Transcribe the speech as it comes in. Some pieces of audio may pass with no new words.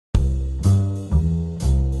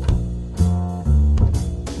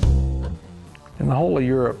In the whole of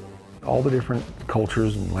Europe, all the different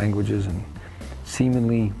cultures and languages and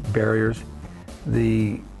seemingly barriers,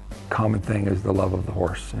 the common thing is the love of the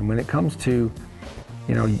horse. And when it comes to,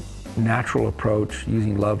 natural approach,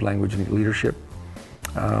 using love, language, and leadership,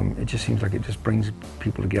 it just seems like it just brings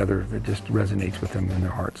people together. It just resonates with them in their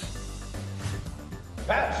hearts.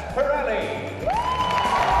 That's Parelli.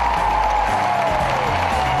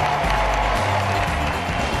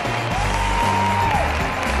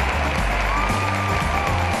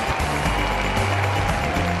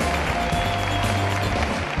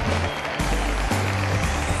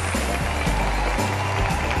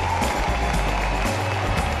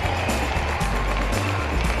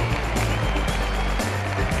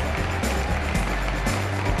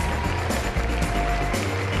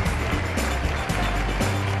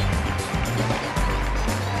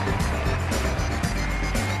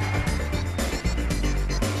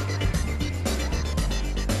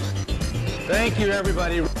 Thank you,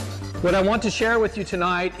 everybody. What I want to share with you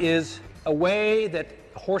tonight is a way that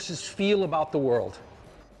horses feel about the world.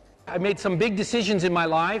 I made some big decisions in my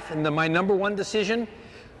life, and my number one decision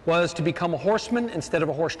was to become a horseman instead of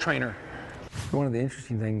a horse trainer. One of the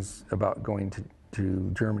interesting things about going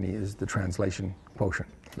to Germany is the translation quotient.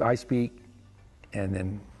 I speak, and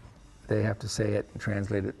then they have to say it and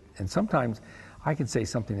translate it. And sometimes I can say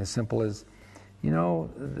something as simple as,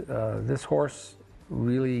 this horse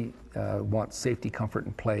really wants safety, comfort,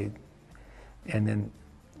 and play, and then,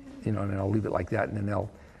 and I'll leave it like that, and then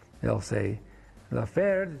they'll say, "The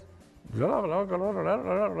fair." I'm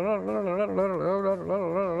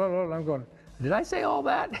going, did I say all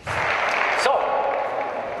that? So,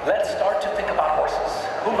 let's start to think about horses.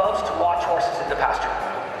 Who loves to watch horses in the pasture?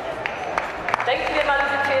 Denken wir mal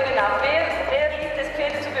über Pferde nach. Wer liebt es,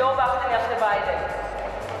 Pferde zu beobachten auf der Weide?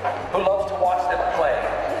 Who loves to watch them play?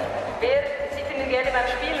 Wer sieht ihnen gerne beim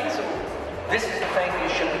Spielen zu? This is the thing you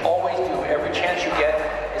should always do every chance you get,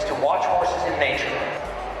 is to watch horses in nature.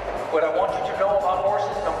 What I want you to know about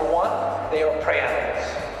horses, number one, they are prey animals.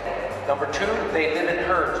 Number two, they live in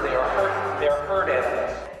herds. They are herd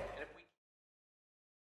animals.